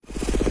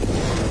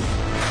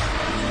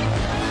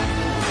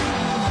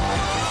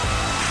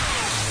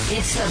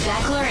It's the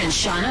Beckler and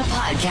Seanna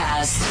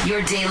podcast,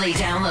 your daily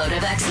download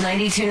of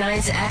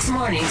X92.9's X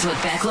Mornings with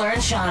Beckler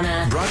and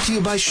Seanna. Brought to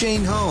you by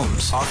Shane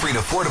Homes, offering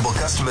affordable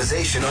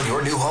customization on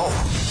your new home.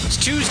 It's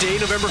Tuesday,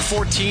 November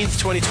 14th,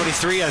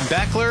 2023. I'm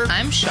Beckler.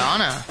 I'm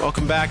Seanna.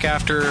 Welcome back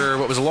after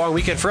what was a long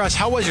weekend for us.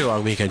 How was your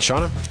long weekend,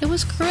 Seanna? It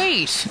was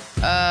great.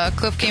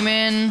 Cliff came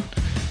in,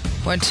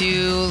 went to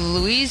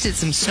Louise, did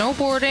some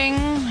snowboarding,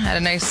 had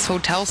a nice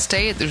hotel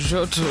stay at the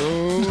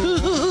chateau.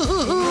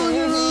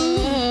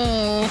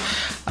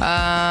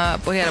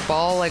 We had a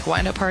ball,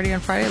 wind-up party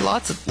on Friday.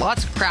 Lots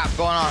of crap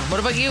going on. What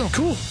about you?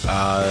 Cool.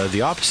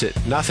 The opposite.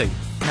 Nothing.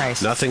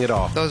 Nice. Nothing at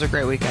all. Those are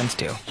great weekends,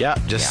 too. Yeah,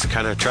 just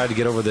kind of tried to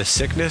get over this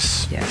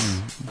sickness.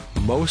 Yes.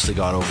 Mostly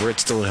got over it.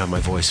 Still don't have my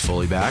voice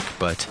fully back,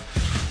 but...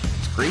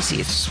 It's greasy.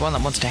 It's just one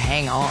that wants to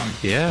hang on.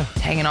 Yeah.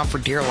 It's hanging on for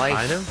dear life.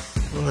 I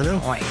know.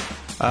 Boy.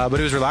 But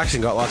it was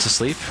relaxing. Got lots of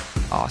sleep.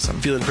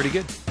 Awesome. Feeling pretty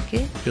good.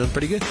 Good. Feeling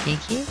pretty good.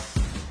 Thank you.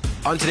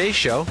 On today's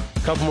show, a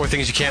couple more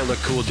things you can't look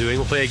cool doing.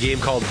 We'll play a game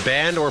called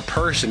Band or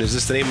Person. Is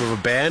this the name of a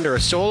band or a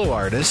solo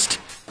artist?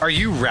 Are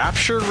you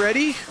Rapture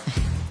ready?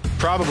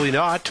 Probably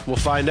not. We'll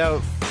find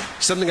out.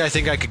 Something I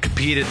think I could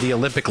compete at the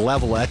Olympic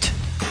level at.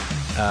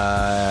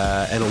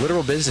 And a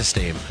literal business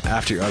name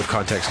after your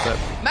out-of-context clip.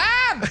 Mom,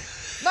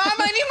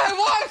 I need my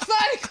water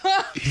sliding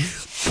club.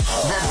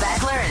 The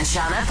Beckler and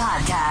Seanna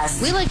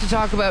podcast. We like to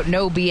talk about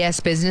no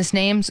BS business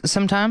names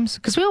sometimes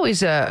because we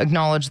always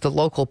acknowledge the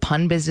local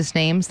pun business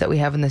names that we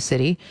have in the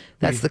city.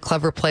 That's the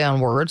clever play on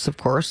words, of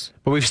course.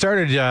 But we've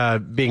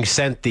started being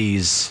sent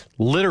these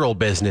literal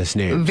business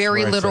names.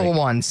 Very literal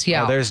ones,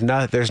 yeah. There's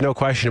no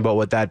question about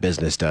what that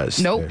business does.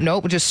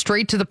 Nope, just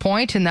straight to the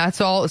point, and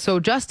that's all. So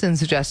Justin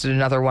suggested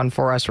another one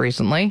for us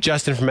recently.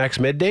 Justin from X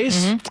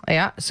Middays? Mm-hmm.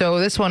 Yeah, so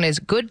this one is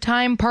Good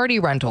Time Party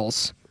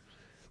Rentals.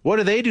 What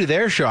do they do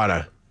there,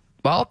 Shauna?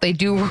 Well, they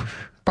do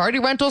party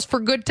rentals for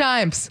good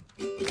times.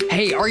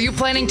 Hey, are you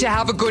planning to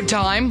have a good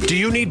time? Do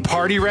you need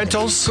party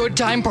rentals? Good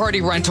time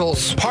party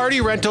rentals. Party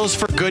rentals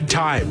for good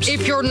times.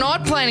 If you're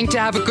not planning to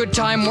have a good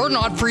time, we're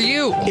not for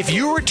you. If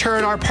you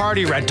return our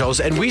party rentals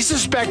and we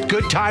suspect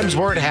good times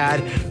weren't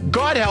had,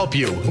 God help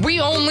you. We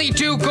only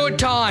do good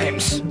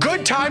times.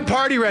 Good time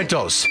party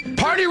rentals.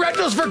 Party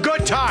rentals for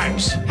good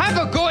times. Have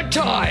a good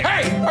time.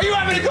 Hey, are you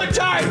having a good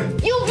time?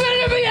 You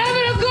better be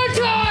having a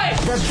good time.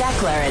 The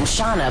Beckler and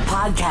Seanna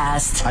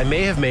podcast. I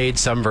may have made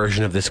some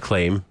version of this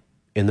claim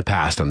in the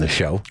past on the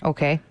show.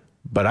 Okay.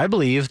 But I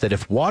believe that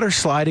if water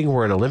sliding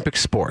were an Olympic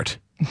sport,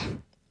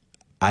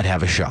 I'd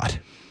have a shot.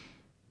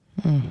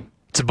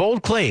 It's a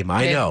bold claim,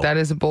 I know. That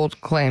is a bold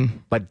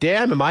claim. But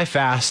damn, am I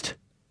fast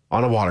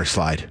on a water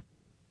slide.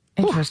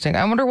 Interesting.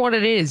 I wonder what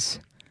it is.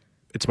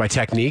 It's my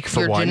technique,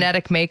 for Your one.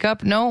 genetic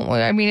makeup? No,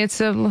 I mean, it's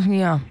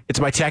yeah. It's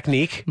my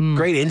technique.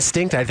 Great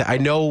instinct. I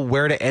know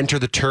where to enter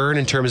the turn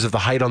in terms of the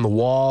height on the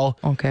wall.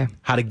 Okay.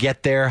 How to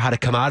get there, how to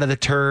come out of the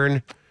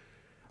turn.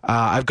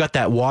 I've got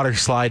that water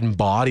sliding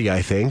body,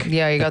 I think.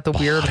 Yeah, you got the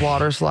weird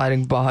water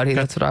sliding body.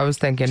 That's what I was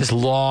thinking. Just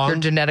long. Your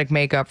genetic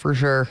makeup for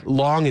sure.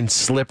 Long and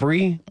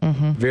slippery.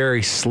 Mm-hmm.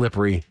 Very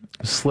slippery.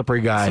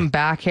 Slippery guy. Some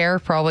back hair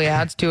probably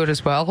adds to it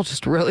as well.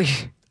 Just really...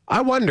 I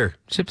wonder.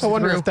 Chips I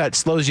wonder through. if that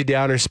slows you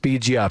down or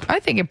speeds you up.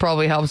 I think it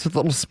probably helps with a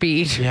little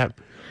speed. Yeah.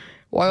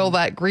 Oil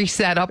that, grease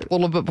that up a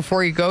little bit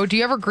before you go. Do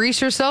you ever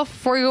grease yourself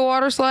before you go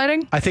water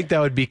sliding? I think that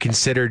would be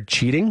considered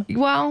cheating.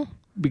 Well...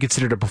 Be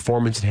considered a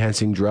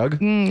performance-enhancing drug.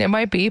 It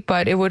might be,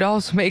 but it would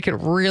also make it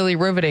really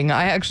riveting.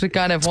 I actually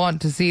kind of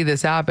want to see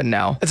this happen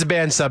now. It's a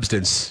banned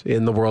substance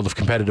in the world of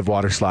competitive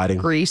water sliding.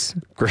 Grease.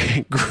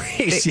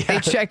 Grease, yeah. They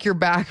check your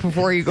back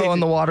before you go on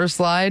the water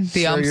slide.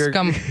 The So umps you're-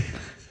 come.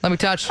 Let me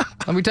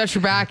touch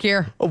your back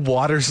here. A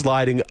water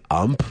sliding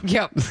ump?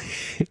 Yep.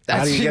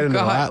 How do you get into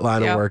that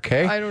line of work,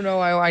 hey? I don't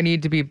know. I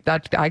need to be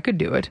that. I could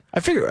do it. I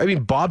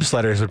mean,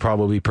 bobsledders would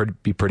probably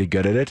be pretty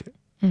good at it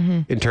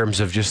in terms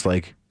of just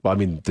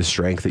the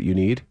strength that you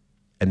need,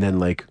 and then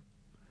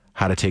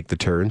how to take the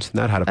turns,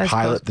 not how to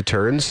pilot the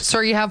turns. So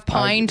you have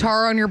pine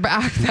tar on your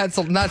back. That's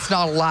not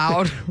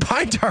allowed.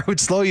 Pine tar would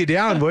slow you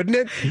down, wouldn't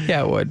it?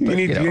 Yeah, it would.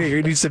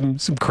 You need some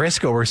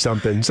Crisco or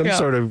something, some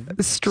sort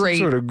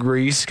of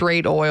grease,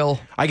 straight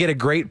oil. I get a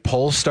great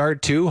pull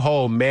start too.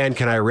 Oh man,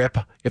 can I rip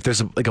if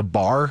there's a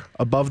bar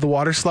above the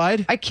water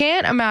slide? I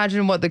can't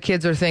imagine what the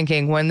kids are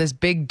thinking when this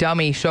big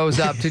dummy shows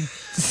up to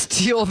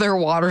steal their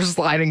water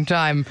sliding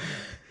time.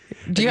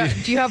 Do you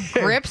have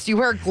grips? Do you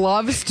wear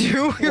gloves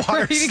too? You're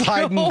Water ready to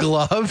sliding go?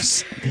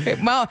 gloves. Hey,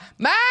 Mom,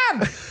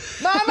 I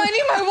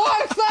need my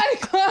water sliding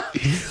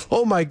gloves.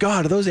 Oh my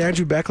God, are those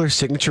Andrew Beckler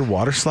signature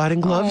water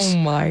sliding gloves? Oh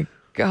my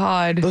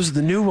God. Those are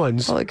the new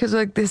ones. Because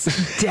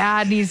this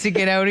dad needs to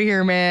get out of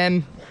here,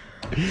 man.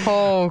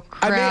 Oh,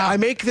 crap. I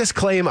make this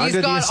claim He's under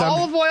the got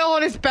assumption... olive oil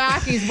on his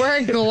back. He's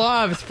wearing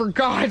gloves, for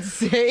God's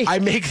sake. I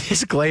make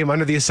this claim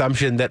under the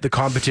assumption that the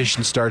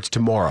competition starts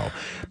tomorrow.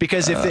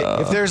 Because if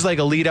there's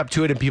a lead up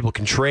to it and people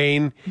can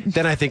train,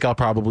 then I think I'll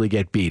probably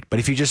get beat. But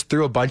if you just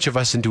threw a bunch of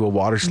us into a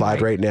water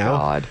slide right now,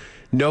 God.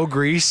 no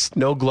grease,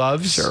 no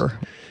gloves. Sure.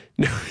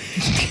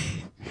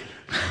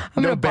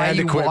 I'm No going to buy band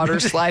you equipment. water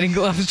sliding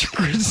gloves for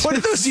Christmas. What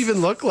do those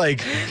even look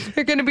like?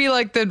 They're going to be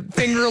like the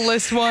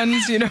fingerless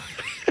ones, you know.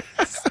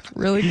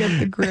 Really get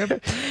the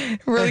grip.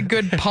 Really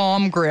good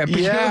palm grip. You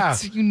know, Yeah.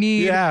 that's what you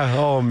need. Yeah.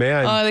 Oh,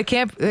 man.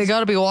 They got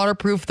to be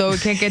waterproof though.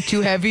 It can't get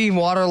too heavy,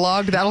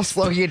 waterlogged. That'll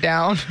slow you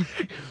down.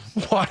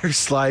 Water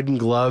sliding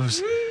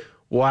gloves.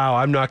 Wow,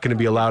 I'm not going to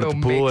be allowed at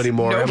the pool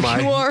anymore, am I?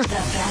 You are. The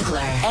Beckler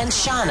and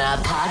Seanna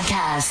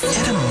podcast.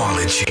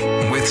 Etymology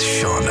with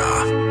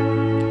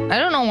Seanna. I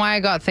don't know why I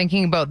got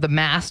thinking about the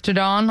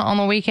mastodon on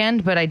the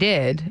weekend, but I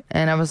did.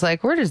 And I was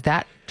like, where does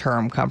that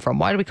term come from?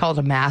 Why do we call it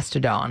a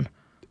mastodon?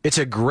 It's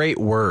a great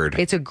word.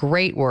 It's a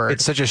great word.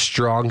 It's such a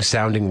strong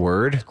sounding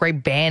word.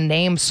 Great band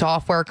name,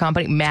 software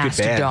company,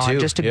 Mastodon. too,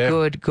 Just a yeah.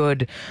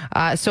 good.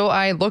 So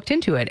I looked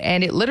into it,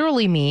 and it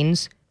literally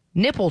means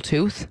nipple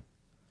tooth.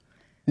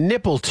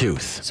 Nipple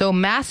tooth. So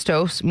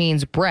mastos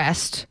means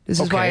breast. This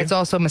is why Okay. it's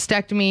also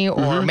mastectomy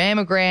or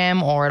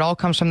mammogram, or it all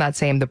comes from that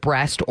same, the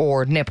breast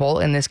or nipple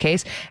in this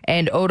case.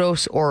 And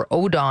odos or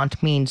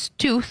odont means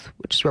tooth,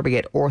 which is where we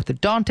get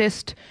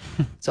orthodontist.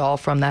 It's all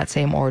from that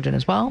same origin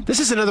as well. This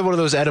is another one of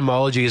those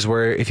etymologies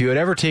where if you had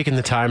ever taken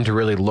the time to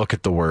really look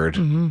at the word,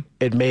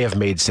 it may have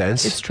made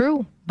sense. It's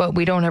true, but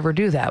we don't ever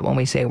do that when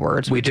we say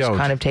words. We just don't.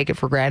 kind of take it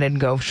for granted and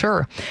go,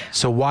 sure.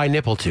 So why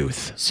nipple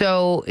tooth?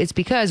 So it's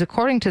because,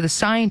 according to the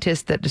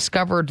scientist that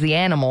discovered the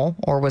animal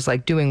or was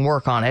like doing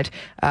work on it,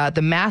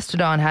 the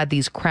mastodon had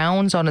these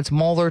crowns on its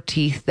molar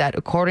teeth that,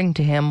 according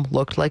to him,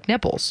 looked like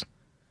nipples.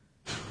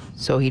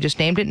 So he just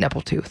named it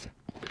nipple tooth.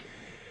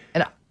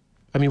 And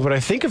I mean, when I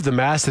think of the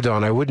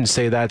mastodon, I wouldn't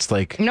say that's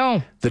like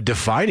no, the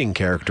defining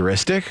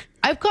characteristic.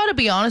 I've got to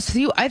be honest with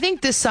you. I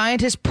think this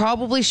scientist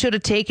probably should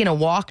have taken a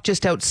walk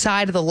just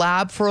outside of the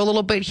lab for a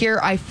little bit here.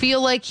 I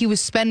feel like he was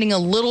spending a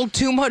little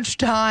too much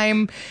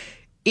time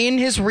in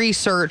his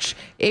research.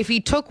 If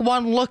he took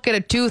one look at a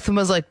tooth and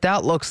was like,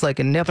 that looks like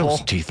a nipple.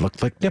 Those teeth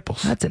look like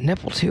nipples. That's a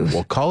nipple tooth.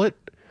 We'll call it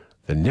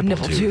the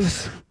nipple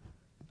tooth.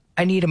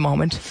 I need a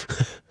moment.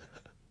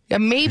 Yeah,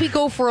 maybe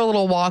go for a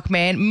little walk,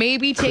 man.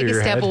 Maybe take Clear a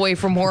your step head. away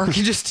from work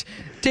and just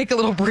take a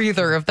little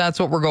breather if that's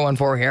what we're going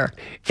for here.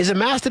 Is a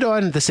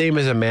mastodon the same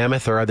as a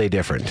mammoth, or are they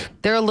different?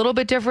 They're a little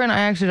bit different.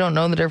 I actually don't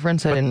know the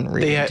difference. I didn't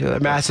read into A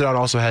it. mastodon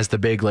also has the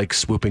big, like,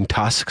 swooping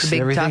tusks Big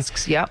and everything.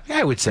 tusks, yep. Yeah,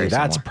 I would say Very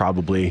that's similar.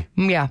 probably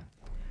Yeah.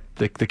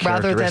 the Rather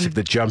characteristic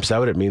than that jumps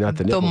out at me, not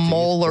the The nipple tooth,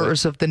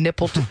 molars of the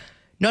nipple.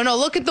 No,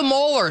 look at the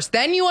molars.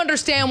 Then you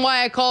understand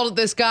why I called it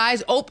this,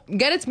 guys.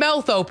 Get its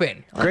mouth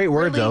open. but great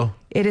word, though.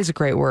 It is a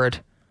great word.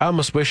 I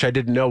almost wish I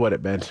didn't know what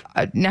it meant.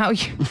 Now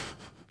you...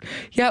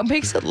 Yeah, it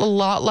makes it a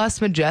lot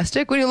less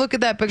majestic. When you look at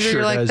that picture, Sure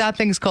you're like, does. that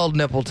thing's called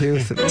nipple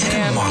tooth. Man.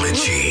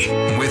 Etymology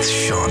with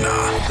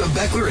Seanna. The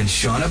Beckler and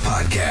Seanna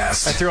I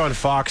podcast. threw on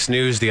Fox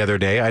News the other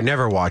day. I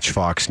never watch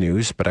Fox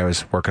News, but I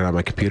was working on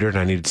my computer and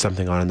I needed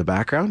something on in the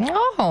background.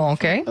 Oh,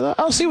 okay.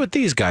 I'll see what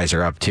these guys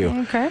are up to.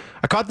 Okay.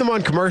 I caught them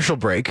on commercial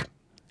break,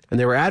 and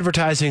they were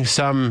advertising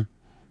some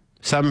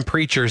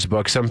preacher's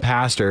book, some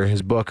pastor,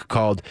 his book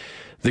called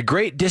The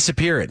Great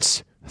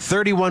Disappearance,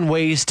 31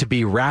 Ways to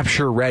Be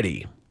Rapture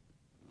Ready.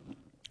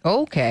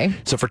 Okay.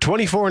 So for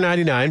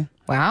 $24.99,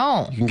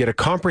 Wow. you can get a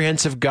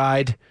comprehensive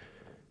guide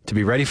to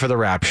be ready for the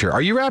rapture.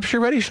 Are you rapture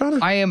ready, Shauna?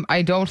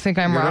 I don't think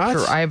I'm You're rapture.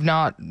 not? I have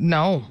not.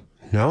 No.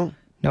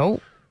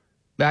 No.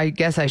 I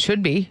guess I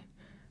should be.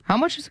 How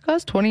much does it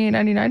cost?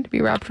 $28.99 to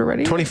be rapture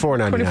ready?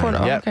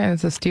 $24.99. Oh, Yep. okay,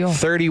 it's a steal.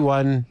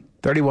 31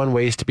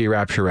 ways to be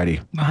rapture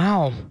ready.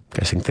 Wow.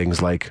 Guessing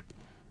things like,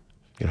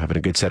 having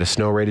a good set of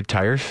snow-rated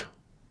tires,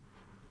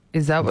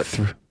 Is that what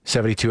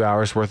 72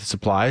 hours worth of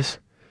supplies,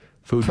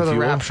 food for and the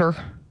fuel. rapture?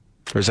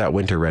 Or is that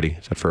winter ready?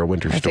 Is that for a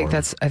winter I storm?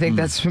 think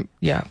that's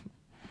yeah.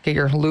 Get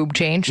your lube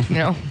changed,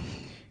 your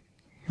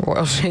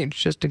oil changed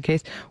just in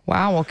case.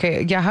 Wow.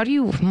 Okay. Yeah. How do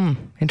you?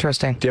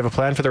 Interesting. Do you have a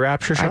plan for the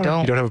rapture, Sean?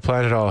 don't. You don't have a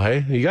plan at all,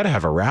 hey? You got to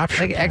have a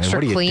rapture Like plan. extra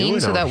What are you clean, doing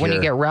so out that when you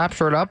here? get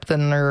raptured up,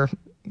 then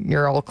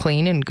you're all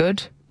clean and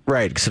good.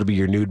 Right, because it'll be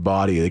your nude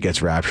body that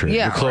gets raptured.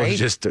 Yeah, Your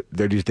clothes right.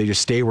 they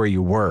just stay where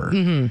you were.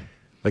 Mm-hmm.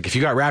 Like if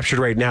you got raptured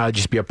right now, it'd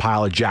just be a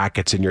pile of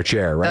jackets in your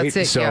chair, right?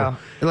 That's it. Yeah.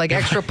 Like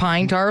extra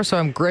pine tar, so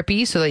I'm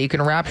grippy, so that you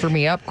can rapture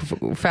me up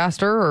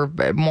faster or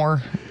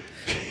more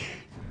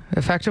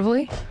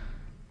effectively.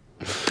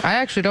 I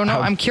actually don't know.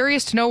 I'm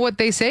curious to know what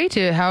they say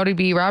to how to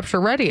be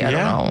rapture ready. I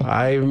don't know.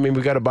 I mean,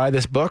 we got to buy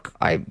this book.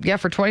 For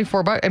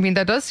 $24. I mean,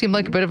 that does seem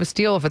like a bit of a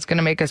steal if it's going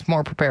to make us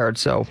more prepared.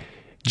 So,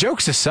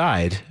 Jokes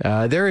aside,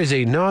 there is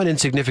a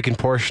non-insignificant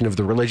portion of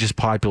the religious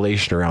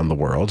population around the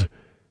world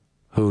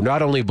who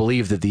not only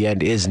believe that the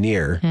end is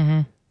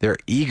near, they're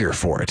eager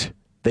for it.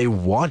 They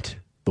want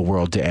the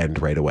world to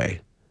end right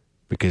away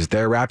because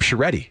they're rapture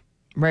ready.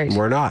 right. And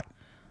we're not.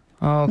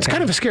 Oh, It's okay.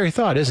 kind of a scary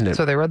thought, isn't it?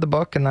 So they read the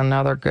book and then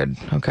now they're good.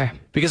 Okay.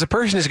 Because a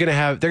person is going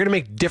to they're going to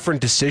make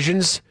different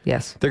decisions.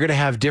 Yes. They're going to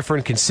have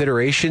different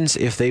considerations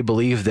if they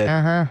believe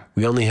that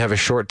we only have a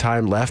short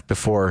time left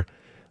before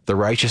the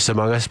righteous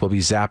among us will be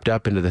zapped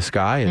up into the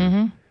sky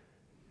and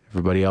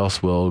everybody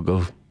else will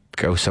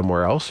go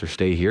somewhere else or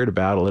stay here to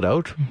battle it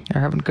out.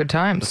 They're having good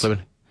times to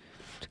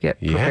get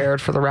prepared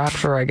for the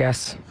rapture, I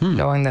guess,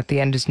 knowing that the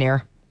end is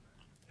near.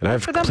 And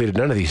I've completed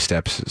none of these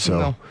steps,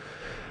 so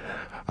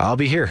I'll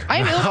be here.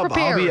 I'm ill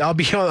prepared. I'll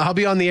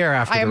be on the air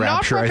after the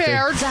rapture. I am not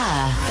prepared.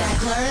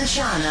 Beckler and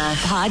Seanna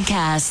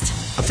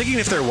podcast. I'm thinking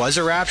if there was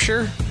a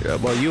rapture,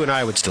 well, you and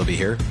I would still be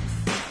here.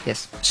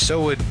 Yes.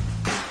 So would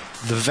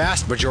the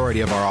vast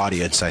majority of our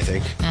audience, I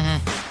think.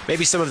 Mm-hmm.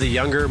 Maybe some of the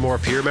younger, more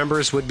peer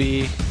members would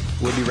be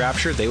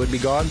raptured. They would be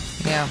gone.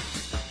 Yeah.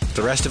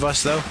 The rest of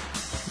us, though,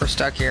 we're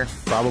stuck here.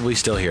 Probably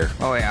still here.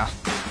 Oh, yeah.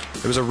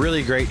 It was a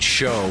really great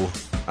show.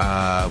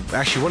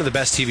 Actually, one of the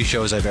best TV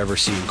shows I've ever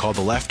seen, called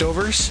The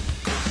Leftovers.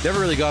 Never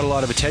really got a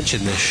lot of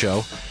attention, this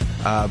show.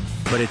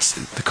 But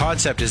the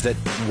concept is that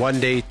one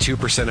day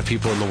 2% of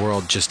people in the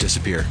world just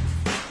disappear.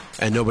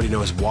 And nobody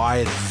knows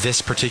why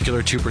this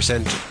particular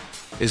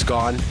 2% is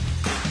gone.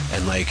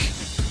 And like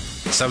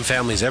some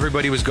families,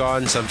 everybody was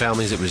gone. Some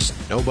families, it was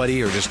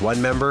nobody or just one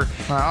member.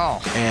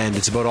 Wow. And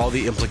it's about all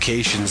the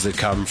implications that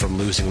come from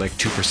losing like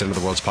 2% of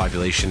the world's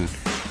population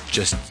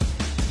just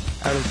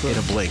in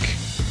a blink.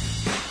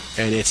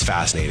 And it's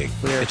fascinating.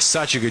 Weird. It's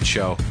such a good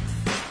show.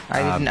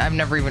 I've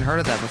never even heard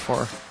of that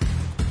before.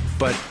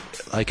 But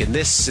like in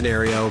this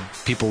scenario,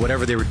 people,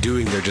 whatever they were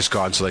doing, they're just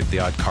gone. So like the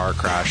odd car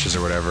crashes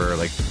or whatever,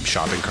 like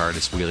shopping cart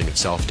is wheeling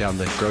itself down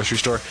the grocery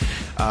store.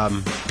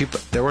 People,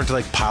 there weren't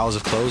like piles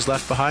of clothes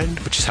left behind,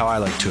 which is how I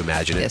like to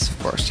imagine it. Yes, of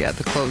course. Yeah,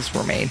 the clothes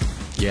were made.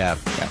 Yeah.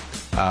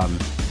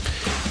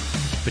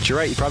 But you're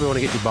right. You probably want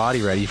to get your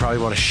body ready. You probably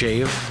want to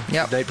shave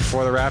the night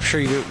before the rapture.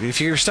 If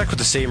you're stuck with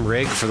the same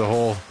rig for the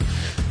whole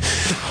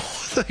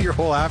your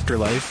whole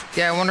afterlife.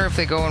 Yeah, I wonder if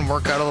they go and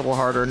work out a little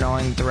harder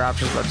knowing the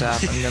rapture's about to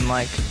happen and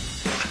like,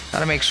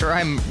 gotta make sure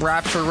I'm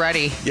rapture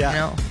ready. Yeah. You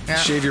know? Yeah.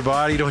 Shave your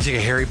body. You don't take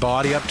a hairy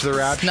body up to the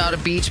rapture. It's not a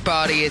beach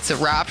body. It's a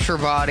rapture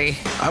body.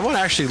 I want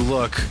to actually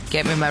look.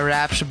 Get me my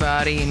rapture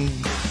body and...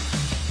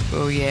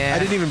 Oh, yeah. I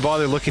didn't even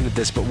bother looking at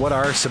this, but what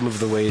are some of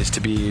the ways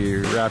to be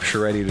rapture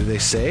ready? Do they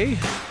say?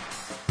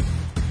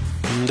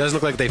 Doesn't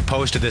look like they've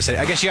posted this.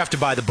 I guess you have to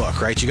buy the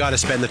book, right? You got to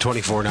spend the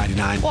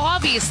 $24.99. Well,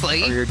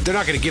 obviously. They're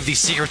not going to give these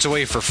secrets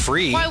away for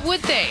free. Why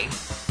would they?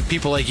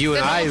 People like you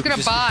and I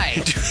gonna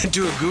buy.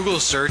 do a Google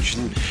search,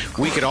 and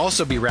we could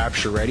also be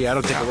rapture ready. I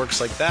don't think it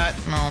works like that.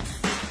 No.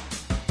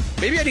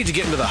 Maybe I need to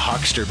get into the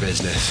huckster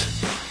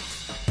business.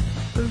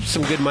 There's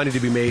some good money to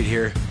be made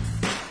here.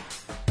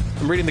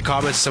 I'm reading the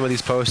comments of some of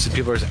these posts, and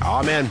people are saying,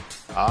 amen,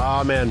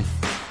 amen,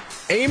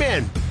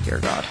 amen. Dear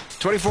God.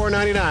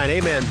 $24.99,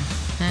 amen.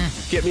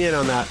 Get me in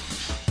on that.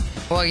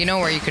 Well, you know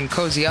where you can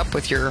cozy up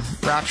with your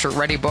rapture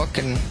ready book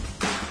and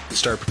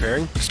start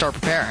preparing? Start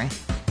preparing.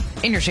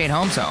 In your Shane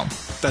Homes home.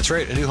 That's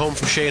right, a new home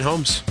from Shane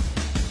Homes.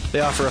 They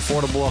offer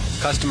affordable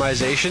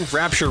customization.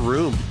 Rapture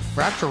room.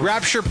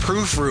 Rapture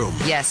proof room.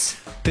 Yes.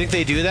 Think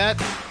they do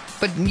that?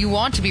 But you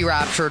want to be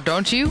raptured,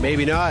 don't you?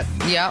 Maybe not.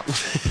 Yeah.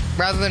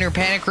 Rather than your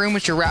panic room,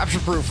 it's your rapture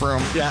proof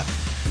room. Yeah.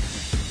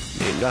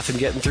 Ain't nothing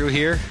getting through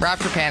here.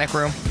 Rapture panic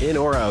room. In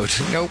or out.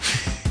 Nope.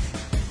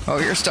 Oh,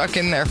 you're stuck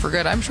in there for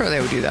good. I'm sure they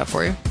would do that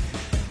for you.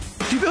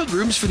 Do you build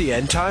rooms for the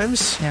end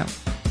times? Yeah.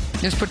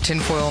 Just put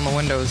tinfoil in the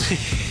windows.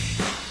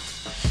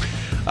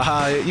 You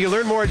can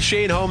learn more at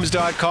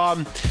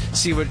ShaneHomes.com.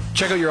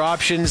 Check out your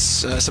options,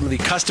 some of the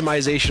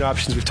customization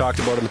options we've talked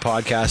about on the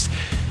podcast.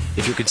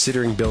 If you're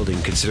considering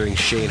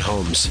Shane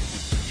Homes.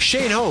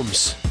 Shane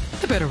Homes,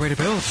 the better way to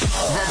build. The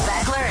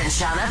Beckler and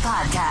Seanna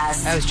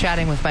podcast. I was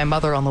chatting with my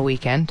mother on the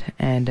weekend,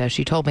 and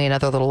she told me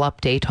another little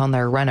update on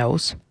their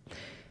renos.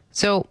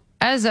 So,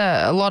 as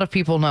a lot of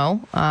people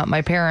know,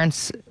 my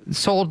parents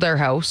sold their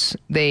house.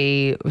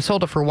 They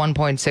sold it for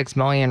 $1.6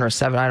 million or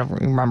 $7 million. I don't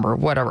remember.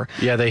 Whatever.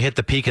 Yeah, they hit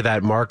the peak of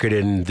that market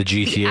in the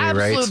GTA,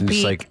 right? Absolute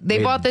peak. Like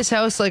they bought this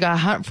house like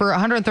for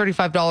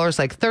 $135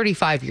 like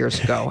 35 years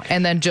ago,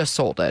 and then just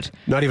sold it.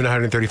 Not even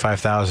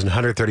 $135,000,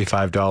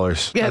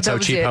 $135. Yeah, that's how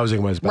cheap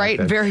housing was back right?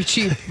 then. Very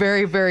cheap,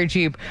 very, very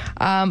cheap.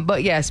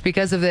 But yes,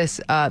 because of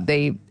this,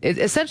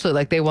 essentially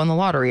like they won the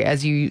lottery,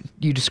 as you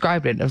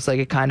described it. It was like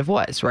it kind of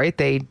was, right?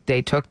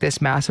 They took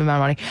this massive amount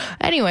of money.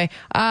 Anyway,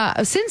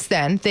 since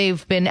then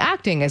they've been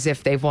acting as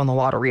if they've won the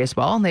lottery as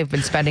well, and they've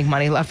been spending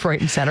money left, right,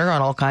 and center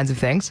on all kinds of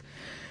things.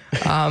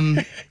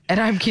 And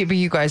I'm keeping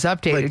you guys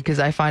updated because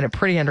I find it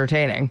pretty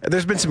entertaining.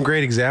 There's been some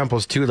great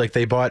examples too. Like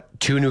they bought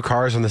 2 new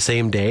cars on the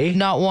same day.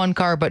 Not one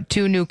car, but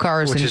 2 new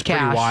cars in cash. Which is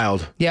pretty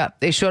wild. Yeah,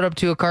 they showed up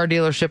to a car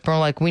dealership and were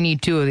like, "We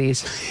need 2 of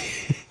these."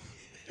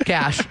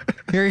 Cash.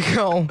 Here you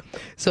go.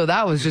 So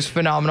that was just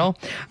phenomenal.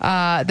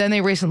 Then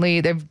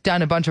they've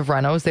done a bunch of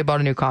renos. They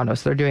bought a new condo,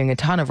 so they're doing a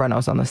ton of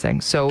renos on this thing.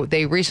 So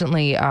they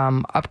recently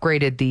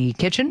upgraded the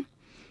kitchen.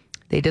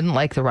 They didn't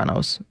like the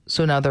renos,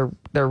 so now they're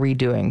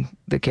redoing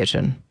the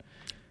kitchen.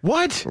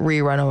 What?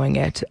 Re-renoing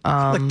it.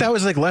 Like that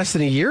was like less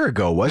than a year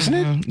ago, wasn't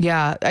it?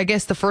 Yeah, I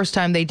guess the first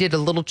time they did a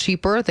little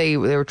cheaper. They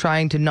were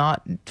trying to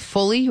not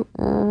fully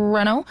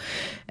reno,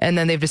 and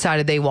then they've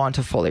decided they want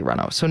to fully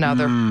reno. So now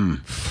they're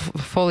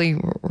fully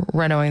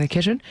renoing the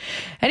kitchen.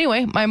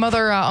 Anyway, my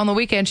mother on the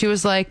weekend, she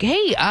was like,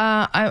 "Hey,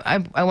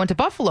 I went to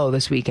Buffalo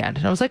this weekend,"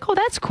 and I was like, "Oh,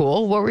 that's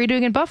cool. What were you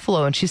doing in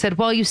Buffalo?" And she said,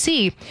 "Well, you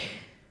see,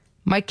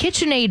 my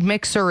KitchenAid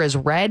mixer is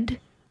red,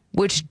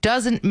 which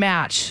doesn't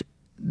match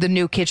the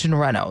new kitchen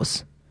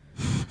renos."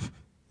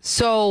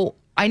 So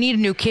I need a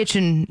new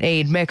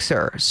KitchenAid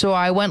mixer. So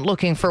I went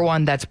looking for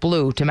one that's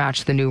blue to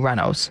match the new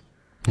Renos.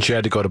 She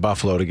had to go to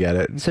Buffalo to get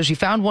it. So she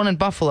found one in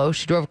Buffalo.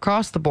 She drove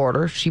across the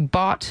border. She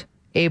bought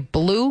a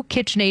blue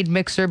KitchenAid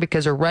mixer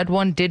because her red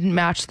one didn't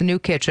match the new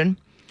kitchen.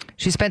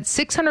 She spent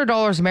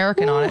 $600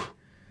 American on it.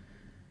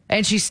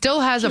 And she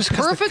still has Just a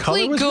 'cause the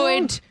perfectly color was good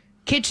wrong?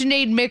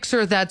 KitchenAid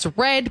mixer that's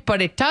red,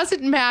 but it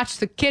doesn't match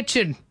the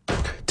kitchen.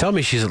 Tell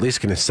me she's at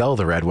least going to sell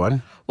the red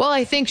one. Well,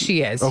 I think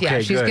she is. Okay, yeah,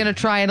 she's good. going to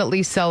try and at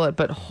least sell it,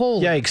 but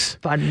holy Yikes.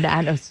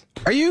 bananas.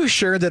 Are you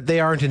sure that they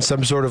aren't in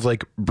some sort of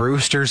like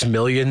Brewster's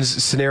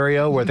Millions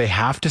scenario where they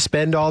have to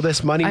spend all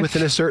this money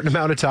within a certain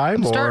amount of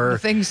time? I'm starting to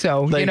think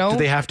so, like, you know? do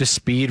they have to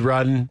speed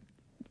run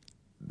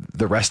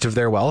the rest of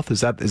their wealth?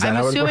 Is that I'm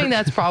how it assuming works?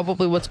 that's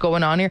probably what's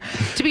going on here.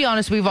 To be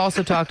honest, we've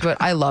also talked about,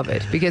 I love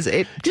it because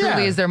it truly Yeah.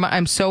 is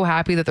I'm so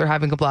happy that they're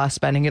having a blast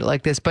spending it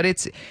like this, but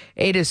it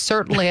is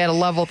certainly at a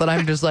level that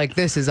I'm just like,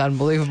 this is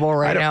unbelievable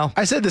right now.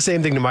 I said the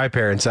same thing to my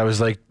parents. I was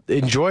like,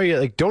 enjoy it.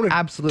 Like,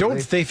 Absolutely.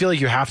 don't they feel like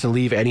you have to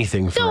leave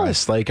anything for No.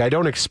 us? Like, I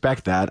don't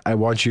expect that. I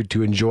want you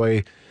to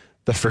enjoy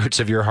the fruits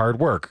of your hard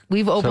work.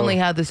 We've openly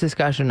had this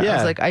discussion. I Yeah.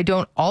 was like,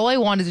 all I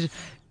want is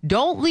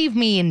don't leave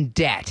me in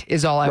debt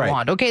is all I Right.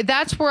 want. Okay,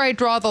 that's where I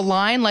draw the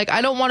line. Like,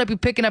 I don't want to be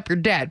picking up your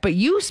debt, but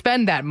you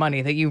spend that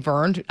money that you've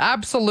earned.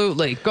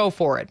 Absolutely. Go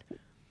for it.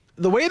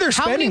 The way they're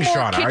How many spending,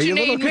 more Shauna, are you a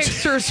little KitchenAid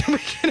mixers are we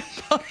going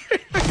to buy?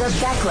 The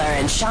Beckler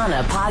and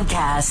Shauna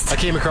podcast. I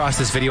came across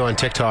this video on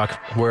TikTok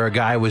where a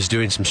guy was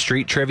doing some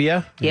street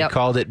trivia. Yep. He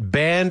called it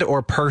band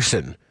or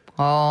person.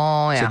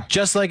 Oh, yeah. So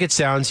just like it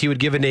sounds, he would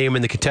give a name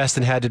and the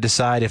contestant had to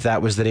decide if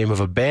that was the name of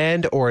a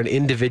band or an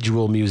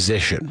individual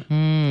musician.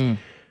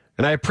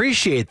 And I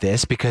appreciate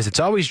this because it's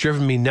always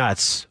driven me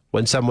nuts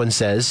when someone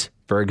says,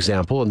 for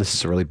example, and this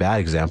is a really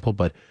bad example,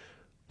 but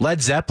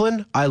Led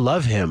Zeppelin, I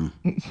love him.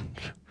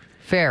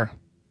 Fair.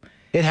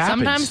 It happens.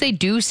 Sometimes they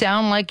do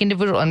sound like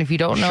individual, and if you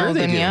don't know, Sure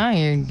they then do. yeah,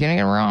 you're getting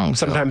it wrong.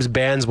 So. Sometimes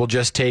bands will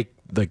just take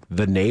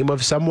the name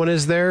of someone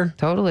as their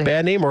Totally.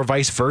 band name or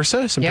vice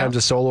versa. Sometimes Yeah.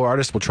 a solo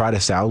artist will try to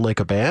sound like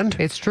a band.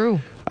 It's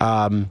true.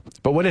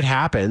 But when it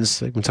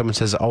happens, like when someone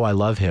says, "Oh, I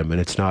love him," and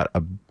it's not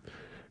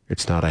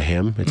a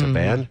him, it's a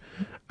band.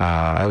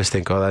 I always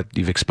think, "Oh, that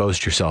you've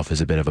exposed yourself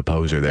as a bit of a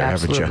poser there,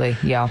 Absolutely.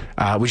 haven't you?"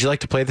 Yeah. Would you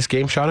like to play this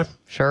game, Shauna?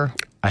 Sure.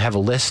 I have a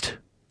list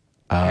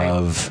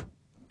of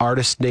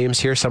artist names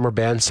here. Some are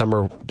bands, some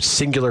are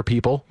singular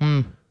people,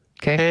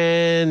 Okay.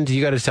 and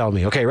you got to tell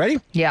me. Okay, ready?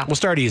 Yeah. We'll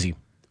start easy.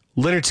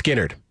 Leonard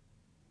Skinner.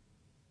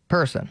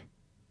 Person.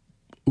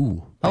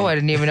 Ooh. Oh, I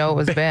didn't even know it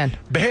was a band.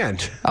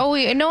 Band. Oh,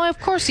 no, of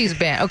course he's a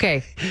band.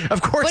 Okay.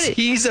 Of course, But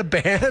he's a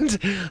band.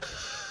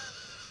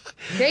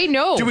 Okay,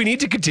 no. Do we need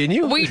to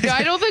continue?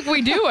 I don't think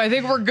we do. I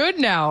think we're good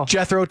now.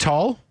 Jethro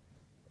Tull,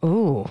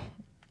 Ooh.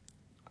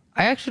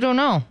 I actually don't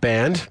know.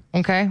 band.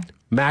 Okay.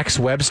 Max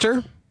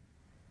Webster,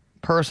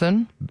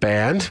 Person.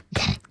 band.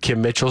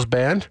 Kim Mitchell's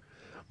band.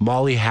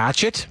 Molly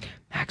Hatchet.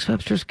 Max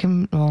Webster's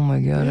Kim. Oh my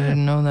God, I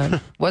didn't know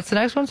that. What's the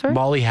next one, sorry?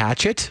 Molly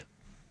Hatchet.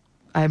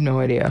 I have no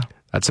idea.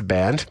 That's a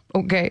band.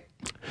 Okay.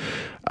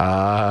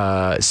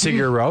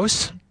 Sigur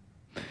Rós.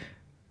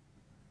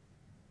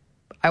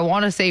 I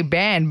want to say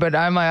band, but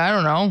I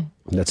don't know.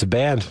 That's a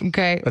band.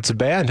 Okay. That's a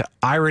band.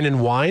 Iron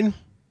and Wine.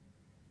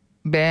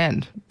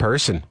 Band.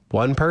 Person.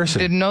 One person.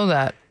 Didn't know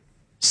that.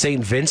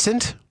 St.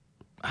 Vincent.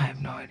 I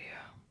have no idea.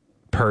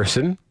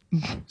 Person.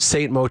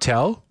 Saint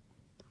Motel.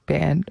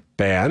 Band.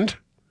 Band.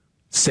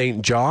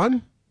 St.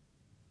 John.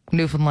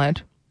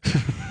 Newfoundland.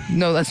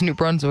 No, that's New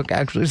Brunswick,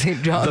 actually.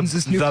 St. John's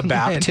is The Newfoundland.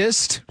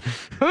 Baptist.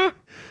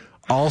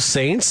 All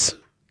Saints.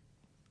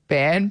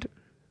 Band.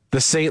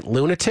 The Saint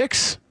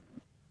Lunatics.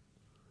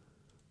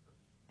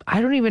 I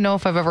don't even know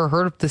if I've ever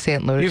heard of the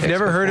Saint Lunatics. You've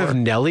never heard of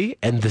before. Nelly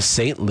and the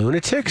Saint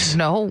Lunatics?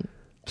 No.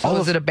 So All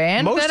is of- it a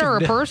band most then or of a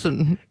Ne-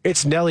 person?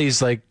 It's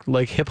Nelly's like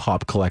hip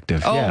hop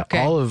collective. Oh, yeah, okay.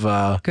 all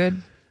of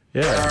Good.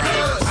 yeah.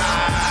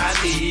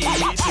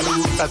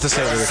 That's the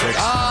Saint Lunatics.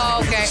 Oh,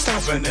 okay.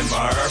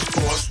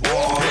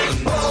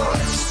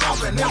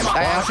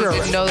 I actually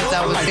didn't know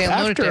that was Saint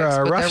Lunatics. After a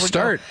but there rough we go.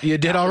 start, you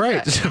did all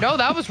right. No,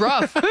 that was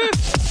rough.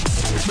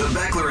 The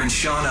Beckler and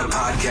Shauna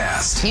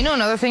podcast. You know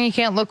another thing you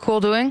can't look cool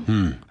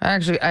doing?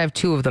 Actually, I have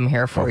two of them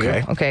here for Okay.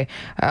 you. Okay.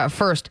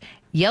 First,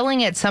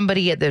 yelling at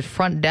somebody at the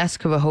front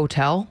desk of a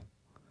hotel.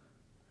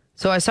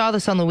 So I saw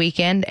this on the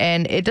weekend,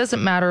 and it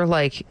doesn't matter,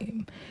 like,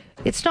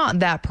 it's not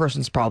that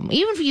person's problem.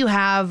 Even if you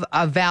have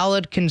a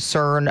valid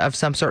concern of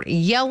some sort,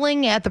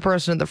 yelling at the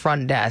person at the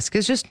front desk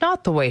is just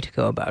not the way to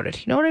go about it.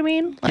 You know what I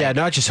mean? Like, Yeah,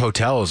 not just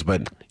hotels,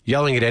 but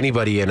yelling at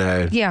anybody in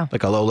a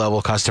like a low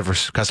level customer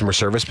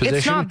service position.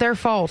 it's not their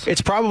fault.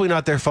 It's probably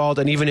not their fault,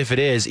 and even if it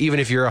is, even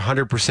if you're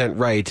 100%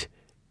 right,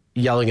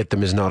 yelling at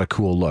them is not a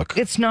cool look.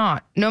 It's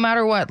not. No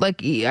matter what.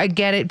 Like, I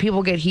get it.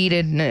 People get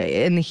heated.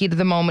 In the heat of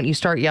the moment, you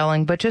start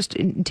yelling. But just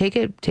take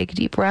a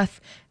deep breath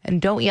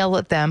and don't yell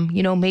at them.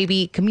 You know,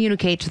 maybe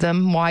communicate to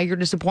them why you're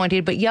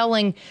disappointed. But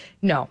yelling,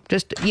 no.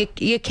 Just,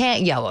 you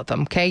can't yell at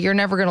them, okay? You're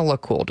never going to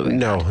look cool doing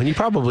No, that. and you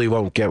probably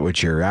won't get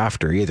what you're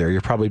after either.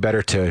 You're probably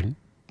better to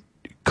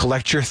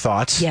collect your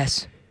thoughts.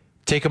 Yes.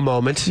 take a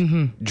moment,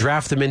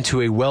 draft them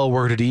into a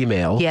well-worded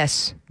email.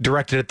 Yes.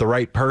 Directed at the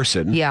right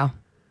person. Yeah.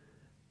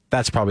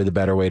 That's probably the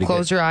better way to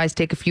Close your eyes,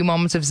 take a few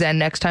moments of zen.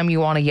 Next time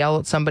you want to yell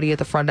at somebody at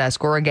the front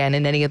desk or again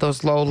in any of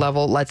those low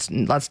level, let's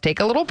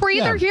take a little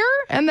breather here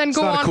and then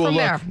go on from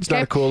there. It's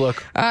not a cool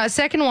look.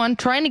 Second one,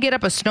 trying to get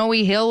up a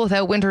snowy hill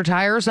without winter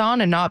tires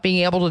on and not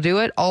being able to do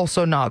it,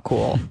 also not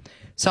cool.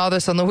 Saw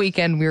this on the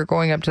weekend. We were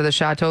going up to the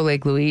Chateau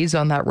Lake Louise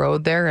on that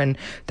road there, and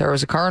there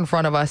was a car in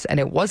front of us, and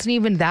it wasn't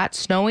even that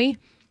snowy.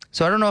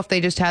 So I don't know if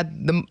they just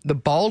had the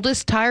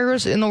baldest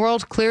tires in the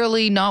world,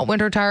 clearly not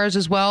winter tires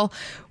as well,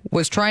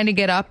 was trying to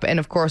get up. And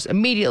of course,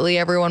 immediately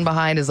everyone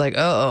behind is like,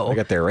 They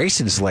got their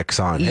racing slicks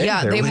on. Hey?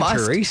 Yeah, their they winter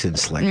must. racing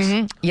slicks.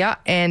 Mm-hmm. Yeah.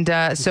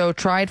 And so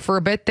tried for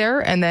a bit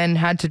there and then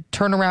had to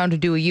turn around to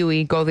do a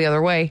U-E, go the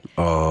other way.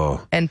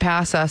 Oh. And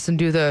pass us and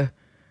do the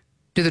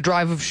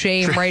drive of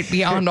shame right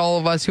beyond all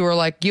of us who are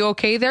like, you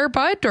okay there,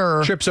 bud?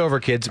 Or Trips over,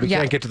 kids. We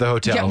can't get to the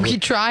hotel. Yeah, we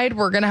tried.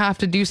 We're going to have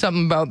to do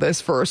something about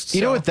this first.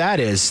 You know what that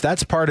is?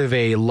 That's part of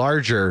a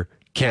larger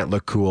can't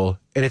look cool,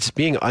 and it's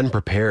being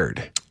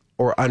unprepared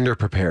or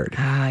underprepared.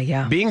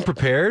 Yeah. Being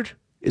prepared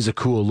is a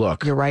cool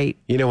look. You're right.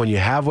 You know, when you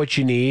have what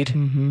you need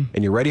and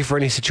you're ready for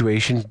any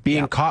situation,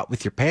 being caught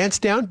with your pants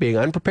down, being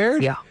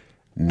unprepared,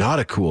 not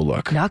a cool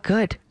look. Not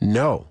good.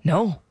 No.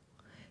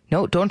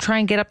 No, don't try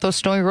and get up those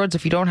snowy roads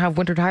if you don't have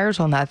winter tires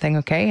on that thing,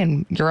 okay?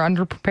 And you're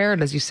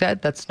underprepared, as you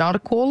said. That's not a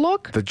cool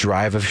look. The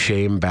drive of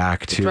shame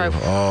back to,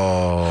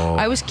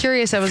 I was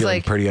curious. I was feeling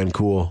like, pretty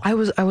uncool. I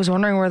was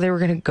wondering where they were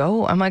going to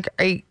go. I'm like,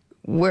 are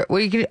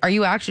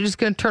you actually just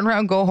going to turn around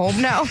and go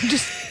home now?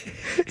 Just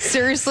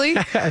seriously?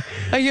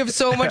 Like, you have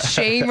so much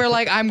shame. You're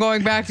like, I'm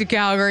going back to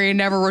Calgary and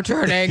never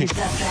returning. The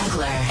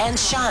Beckler and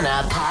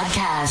Seanna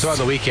podcast. So on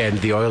the weekend,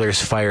 the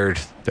Oilers fired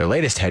their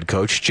latest head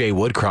coach, Jay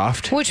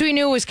Woodcroft. Which we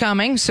knew was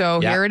coming, so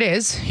here it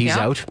is. He's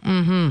out.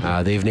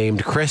 Mm-hmm. They've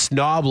named Chris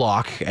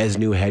Knobloch as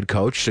new head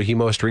coach. So he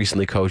most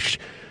recently coached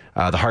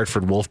the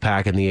Hartford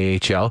Wolfpack in the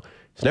AHL.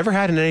 He's never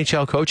had an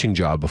NHL coaching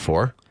job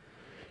before.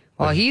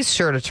 Well, he's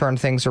sure to turn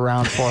things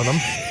around for them.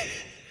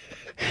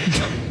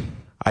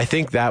 I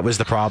think that was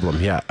the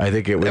problem. Yeah, I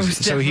think it was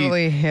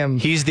definitely him.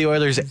 He's the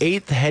Oilers'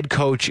 8th head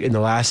coach in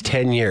the last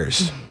 10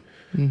 years.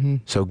 Mm-hmm.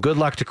 So good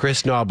luck to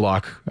Chris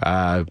Knobloch.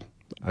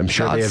 I'm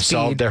sure they have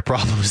solved their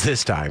problems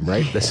this time,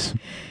 right? This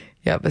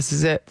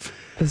is it.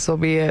 This will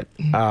be it.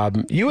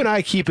 You and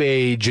I keep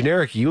a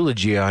generic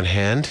eulogy on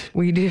hand.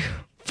 We do.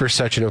 For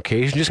such an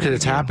occasion, just because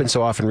it's happened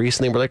so often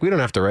recently. We're like, we don't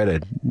have to write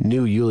a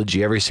new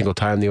eulogy every single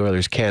time the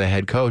Oilers can a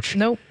head coach.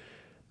 Nope.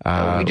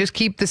 We just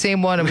keep the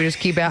same one and we just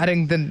keep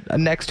adding the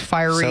next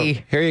fiery.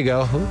 So, here you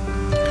go.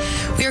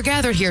 We are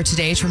gathered here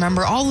today to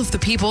remember all of the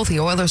people the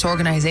Oilers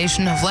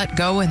organization have let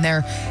go in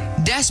their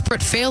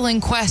desperate,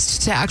 failing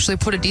quest to actually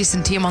put a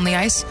decent team on the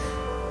ice.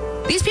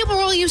 These people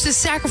were all used as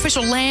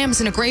sacrificial lambs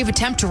in a grave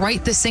attempt to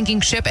right this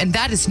sinking ship, and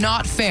that is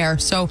not fair.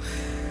 So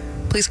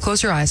please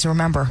close your eyes and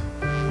remember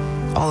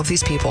all of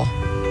these people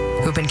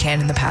who've been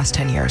canned in the past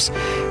 10 years.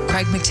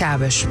 Craig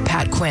McTavish,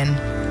 Pat Quinn,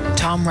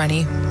 Tom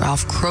Rennie,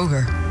 Ralph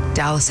Kroger,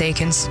 Dallas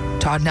Aikens,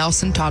 Todd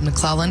Nelson, Todd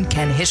McClellan,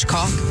 Ken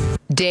Hitchcock,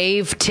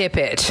 Dave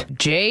Tippett,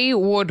 Jay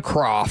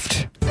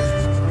Woodcroft.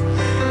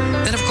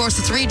 Then, of course,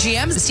 the 3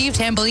 GMs, Steve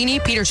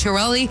Tambellini, Peter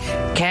Chiarelli,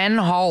 Ken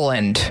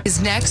Holland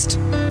is next.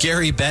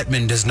 Gary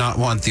Bettman does not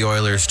want the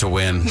Oilers to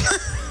win.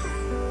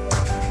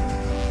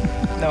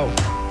 No.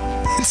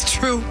 It's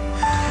true.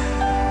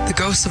 The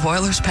ghosts of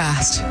Oilers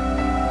past.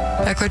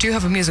 Beckler, do you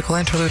have a musical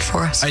interlude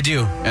for us? I do,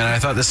 and I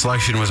thought this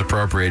selection was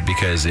appropriate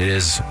because it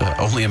is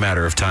only a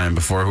matter of time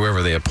before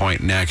whoever they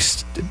appoint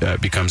next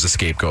becomes a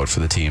scapegoat for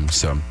the team.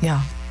 So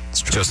yeah, it's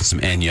true. Just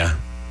some Enya.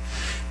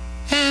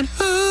 And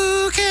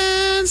who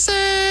can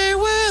say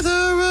where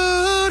the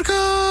road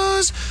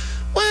goes,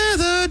 where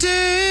the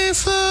day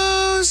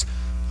flows?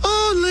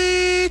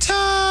 Only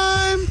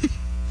time.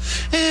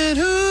 And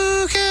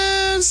who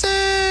can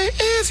say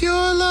if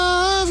your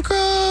love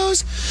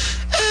grows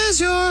as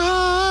your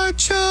heart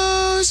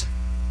chose?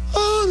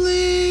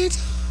 Only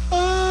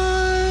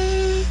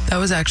time. That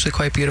was actually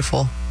quite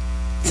beautiful.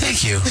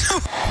 Thank you.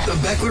 The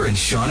Beckler and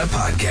Seanna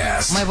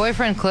podcast. My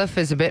boyfriend Cliff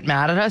is a bit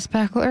mad at us,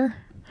 Beckler,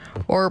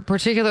 or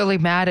particularly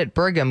mad at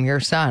Brigham, your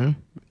son.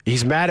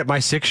 He's mad at my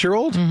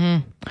 6-year-old?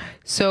 Mm-hmm.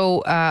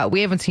 So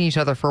we haven't seen each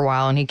other for a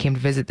while, and he came to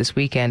visit this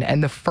weekend.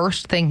 And the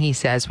first thing he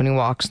says when he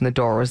walks in the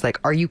door was like,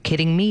 "Are you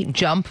kidding me?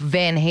 Jump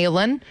Van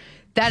Halen.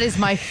 That is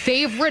my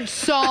favorite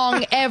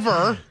song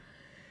ever."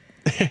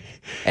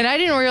 And I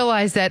didn't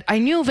realize that. I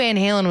knew Van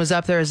Halen was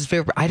up there as his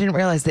favorite. I didn't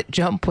realize that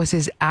Jump was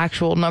his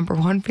actual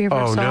 #1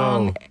 favorite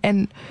song. No.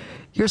 And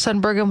your son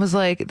Brigham was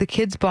like the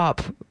Kids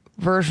Bop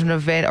version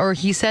of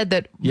he said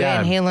that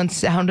Van Halen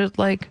sounded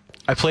like.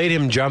 I played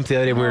him Jump the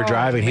other day when we were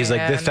driving. He's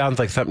like, this sounds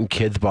like something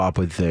Kids Bop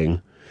would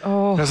sing.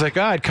 Oh. I was like,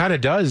 it kind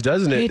of does,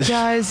 doesn't it? It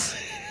does.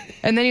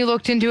 And then you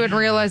looked into it and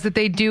realized that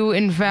they do,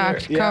 in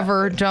fact,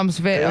 cover Jump's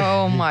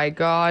Oh, my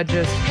God.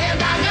 Just. And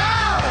I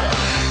know,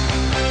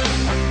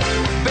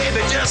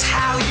 baby, just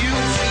how you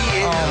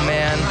feel. Oh,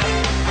 man.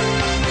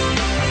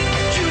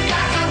 You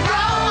got to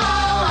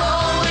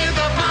roll with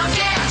the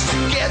Bobcats to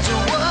get to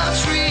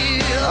what's real.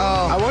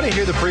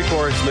 hear the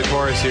pre-chorus and the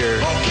chorus here.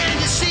 Oh,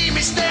 can you see me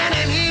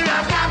standing here?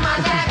 I've got my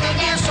back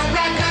against a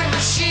record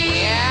machine.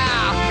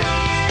 Yeah.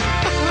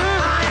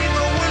 I ain't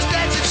the worst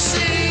that you've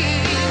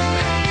seen.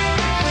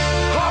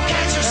 Oh,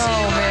 can't you see Oh,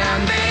 what man.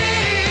 I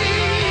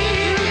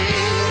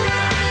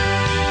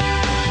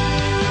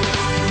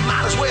mean?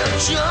 Might as well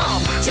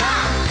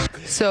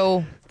jump.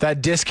 So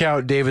That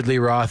discount David Lee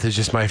Roth is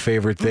just my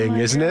favorite thing,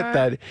 isn't it?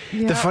 That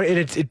the funny, and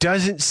it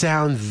doesn't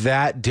sound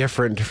that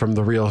different from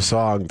the real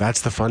song. That's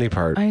the funny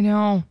part. I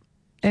know.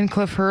 And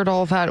Cliff heard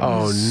all that and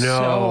was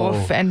so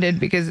offended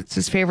because it's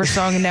his favorite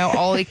song, and now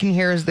all he can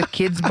hear is the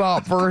Kids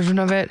Bop version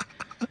of it.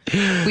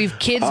 We've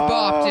Kids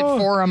Bopped it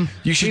for him.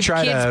 You should We've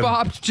try Kids to-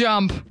 Bopped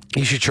Jump.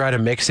 You should try to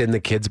mix in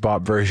the Kids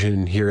Bop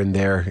version here and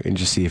there and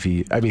just see if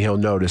he'll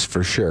notice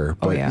for sure.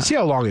 But yeah. see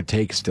how long it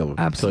takes still.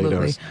 Until he Absolutely.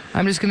 knows.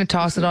 I'm just going to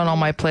toss it on all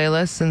my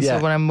playlists. And Yeah.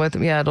 so when I'm with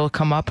him, it'll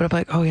come up and I'm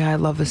like, oh, yeah, I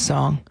love this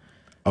song.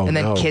 Oh, And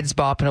then no. Kids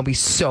Bop, and he'll be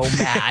so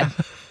mad.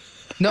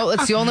 No,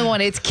 it's the only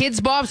one. It's Kids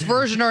Bop's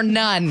version or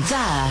none. The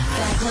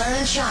Beckler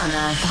and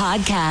Seanna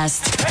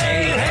podcast.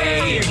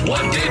 Hey,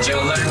 what did you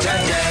learn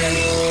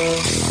today?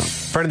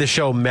 Friend of the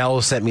show,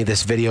 Mel, sent me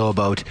this video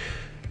about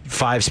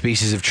 5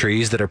 species of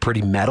trees that are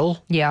pretty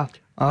metal. Yeah.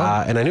 Oh.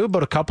 And I knew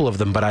about a couple of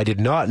them, but I did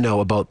not know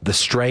about the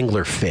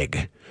strangler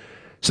fig.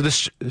 So the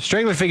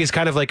strangler fig is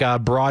kind of like a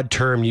broad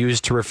term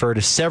used to refer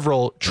to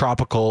several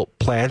tropical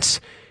plants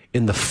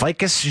in the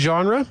ficus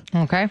genre.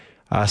 Okay.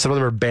 Some of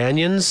them are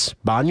banyans.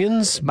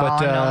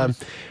 But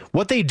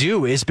what they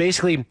do is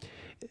basically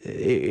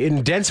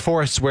in dense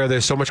forests where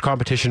there's so much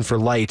competition for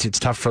light, it's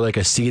tough for like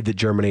a seed that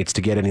germinates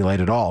to get any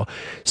light at all.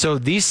 So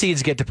these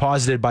seeds get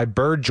deposited by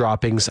bird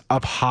droppings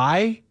up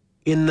high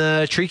in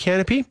the tree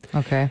canopy.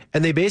 Okay.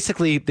 And they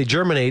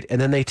germinate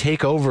and then they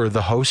take over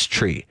the host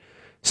tree.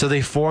 So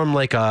they form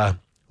like a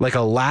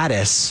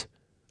lattice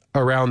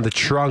around the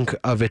trunk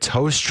of its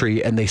host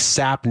tree, and they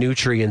sap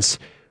nutrients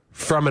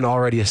from an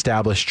already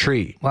established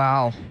tree.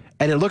 Wow.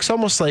 And it looks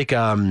almost like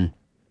a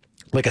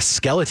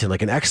skeleton,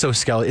 like an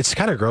exoskeleton. It's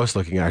kind of gross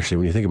looking, actually,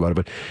 when you think about it.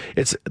 But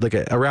it's like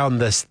around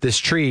this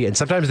tree, and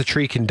sometimes the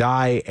tree can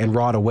die and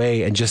rot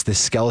away, and just this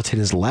skeleton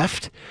is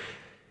left.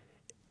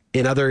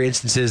 In other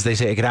instances, they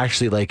say it can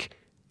actually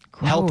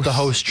help the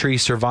host tree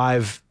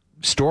survive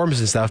storms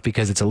and stuff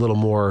because it's a little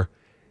more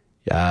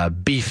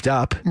beefed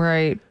up.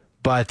 Right.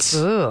 But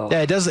Ugh.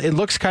 yeah, it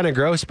looks kind of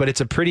gross, but it's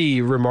a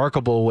pretty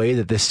remarkable way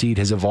that this seed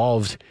has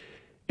evolved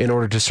in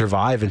order to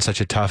survive in such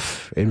a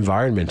tough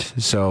environment.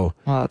 So,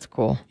 Well, that's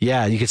cool.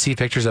 yeah, you can see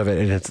pictures of it,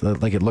 and it's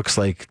like it looks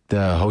like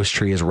the host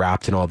tree is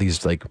wrapped in all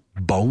these like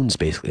bones,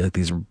 basically, like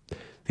these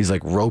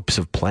like ropes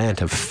of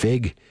plant of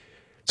fig.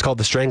 It's called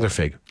the strangler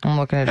fig. I'm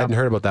looking it up. Hadn't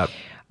heard about that.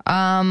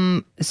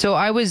 So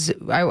I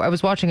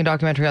was watching a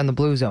documentary on the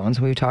blue zones.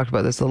 We talked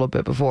about this a little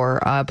bit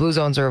before. Blue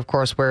zones are, of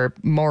course, where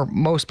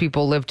most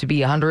people live to be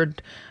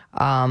 100,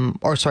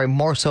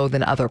 more so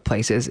than other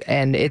places,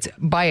 and it's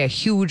by a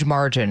huge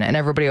margin. And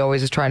everybody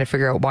always is trying to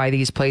figure out why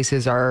these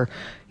places are,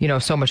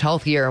 so much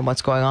healthier and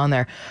what's going on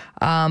there.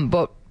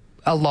 But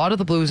a lot of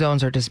the blue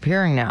zones are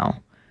disappearing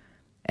now,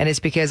 and it's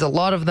because a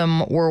lot of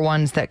them were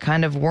ones that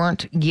kind of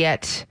weren't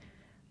yet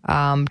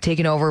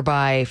taken over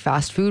by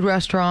fast food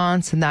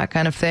restaurants and that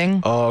kind of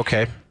thing. Oh,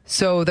 okay.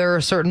 So there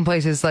are certain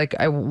places like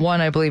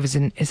one I believe is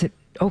it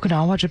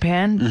Okinawa,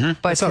 Japan? Mm-hmm.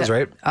 That sounds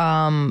right.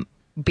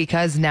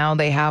 Because now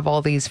they have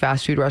all these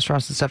fast food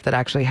restaurants and stuff that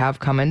actually have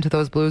come into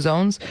those blue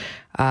zones.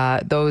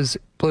 Those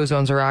blue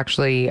zones are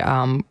actually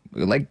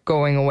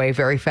going away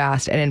very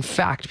fast. And in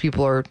fact,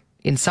 people are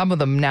in some of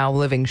them now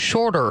living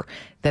shorter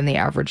than the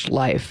average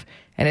life.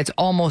 And it's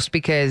almost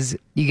because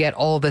you get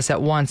all this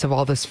at once of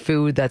all this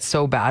food that's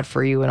so bad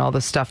for you and all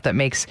this stuff that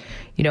makes,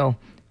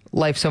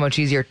 life so much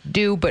easier to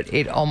do. But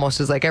it almost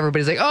is like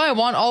everybody's like, oh, I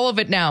want all of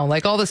it now.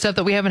 Like all the stuff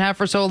that we haven't had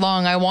for so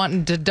long. I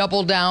want to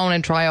double down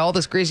and try all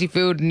this greasy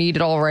food and eat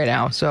it all right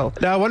now. So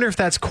Now, I wonder if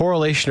that's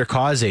correlation or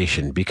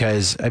causation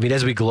because,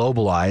 as we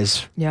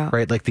globalize, Yeah.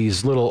 right, like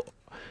these little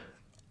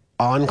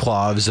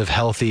enclaves of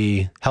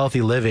healthy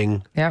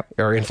living Yep.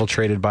 are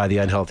infiltrated by the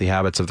unhealthy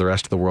habits of the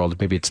rest of the world.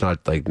 Maybe it's not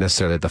like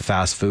necessarily that the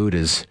fast food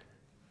is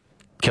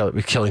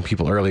killing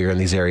people earlier in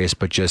these areas,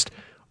 but just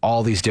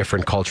all these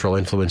different cultural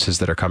influences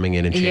that are coming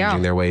in and changing Yeah.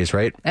 their ways,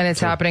 right? And it's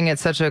happening at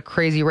such a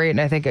crazy rate. And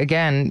I think,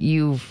 again,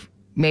 you've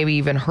maybe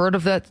even heard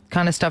of that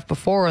kind of stuff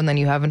before, and then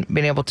you haven't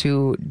been able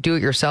to do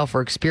it yourself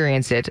or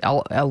experience it.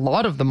 A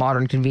lot of the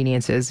modern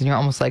conveniences, and you're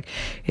almost like,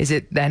 is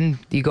it then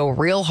you go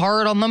real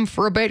hard on them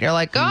for a bit, and you're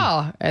like,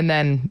 and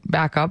then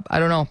back up. I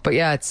don't know. But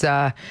yeah, it's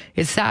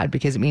sad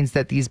because it means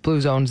that these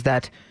blue zones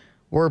that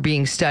were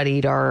being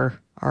studied are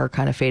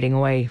kind of fading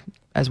away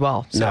as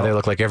well. So Now they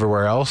look like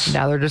everywhere else.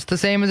 now they're just the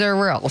same as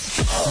everywhere else.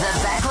 The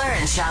Beckler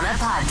and Seanna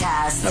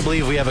podcast. I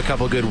believe we have a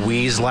couple good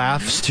wheeze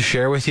laughs to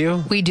share with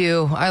you. We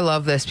do. I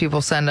love this.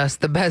 People send us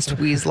the best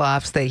wheeze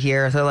laughs they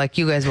hear. They're like,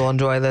 you guys will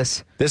enjoy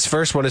this. This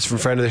first one is from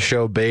friend of the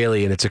show,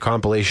 Bailey, and it's a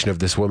compilation of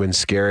this woman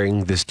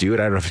scaring this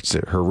dude. I don't know if it's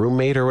her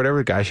roommate or whatever,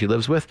 the guy she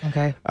lives with.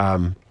 Okay.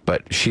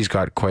 But she's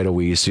got quite a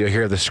wheeze. So you'll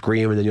hear the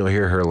scream and then you'll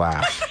hear her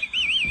laugh.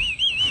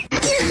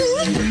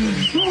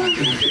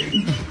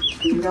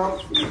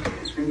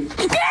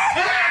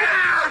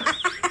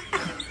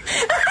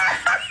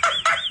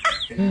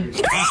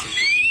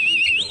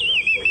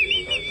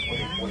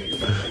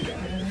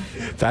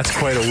 That's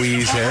quite a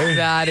wheeze, hey?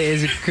 That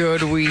is a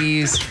good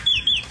wheeze.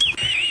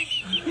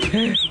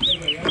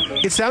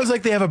 It sounds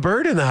like they have a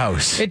bird in the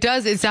house. It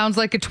does. It sounds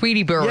like a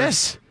Tweety bird.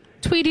 Yes.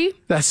 Tweety.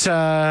 That's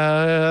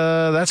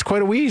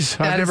quite a wheeze.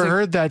 I've never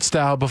heard that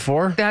style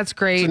before. That's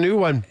great. It's a new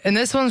one. And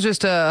this one's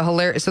just a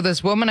hilarious. So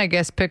this woman, I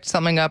guess, picked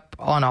something up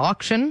on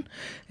auction.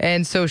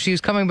 And so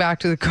she's coming back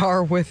to the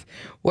car with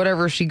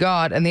whatever she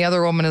got. And the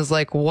other woman is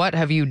like, what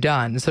have you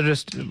done? So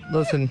just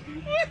listen.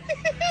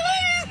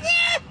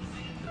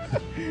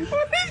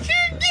 What did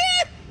you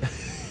get?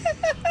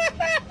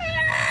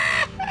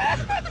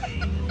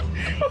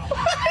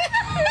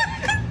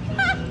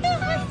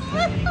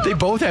 They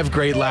both have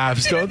great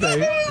laughs, don't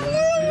they?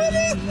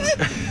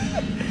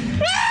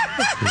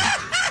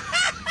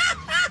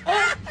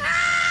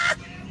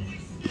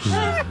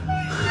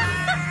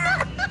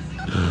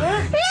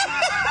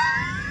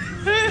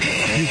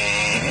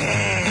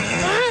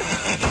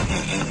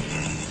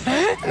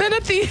 And then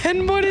at the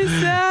end, what is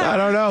that? I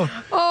don't know.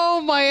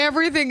 Oh my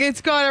everything!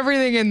 It's got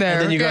everything in there.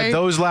 And then you got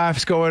those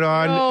laughs going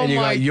on, Oh, and you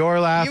my- got your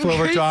laugh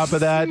over top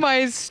of that.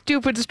 My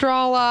stupid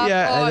straw laugh.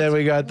 Yeah, Oh, and then it's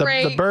we got the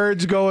great.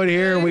 birds going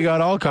here. We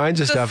got all kinds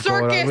of The stuff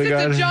going circus on. We in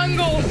got the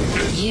jungle.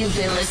 You've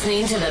been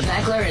listening to the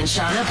Beckler and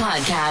Shauna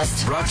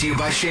podcast. Brought to you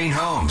by Shane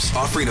Homes,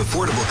 offering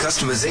affordable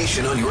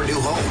customization on your new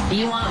home.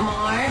 You want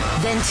more?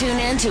 Then tune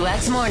in to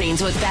X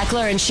Mornings with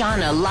Beckler and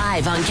Shauna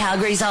live on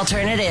Calgary's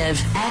alternative,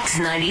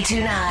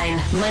 X929.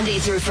 Monday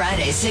through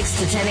Friday, 6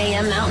 to 10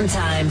 a.m. Mountain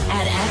Time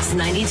at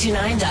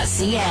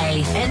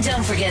x929.ca. And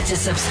don't forget to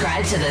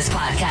subscribe to this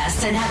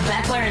podcast and have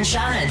Beckler and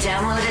Shauna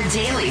downloaded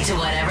daily to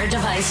whatever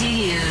device you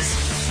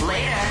use.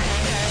 Later.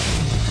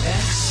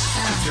 X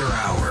After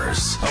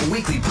Hours, a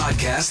weekly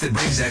podcast that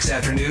brings X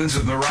Afternoons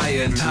with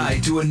Mariah and Ty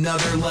to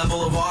another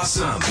level of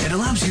awesome and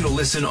allows you to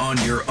listen on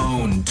your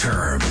own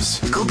terms.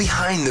 Go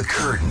behind the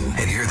curtain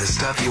and hear the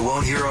stuff you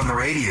won't hear on the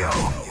radio.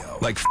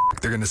 Like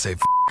they're gonna say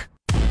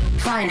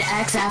Find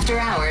X After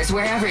Hours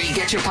wherever you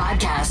get your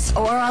podcasts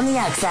or on the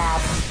X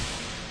app.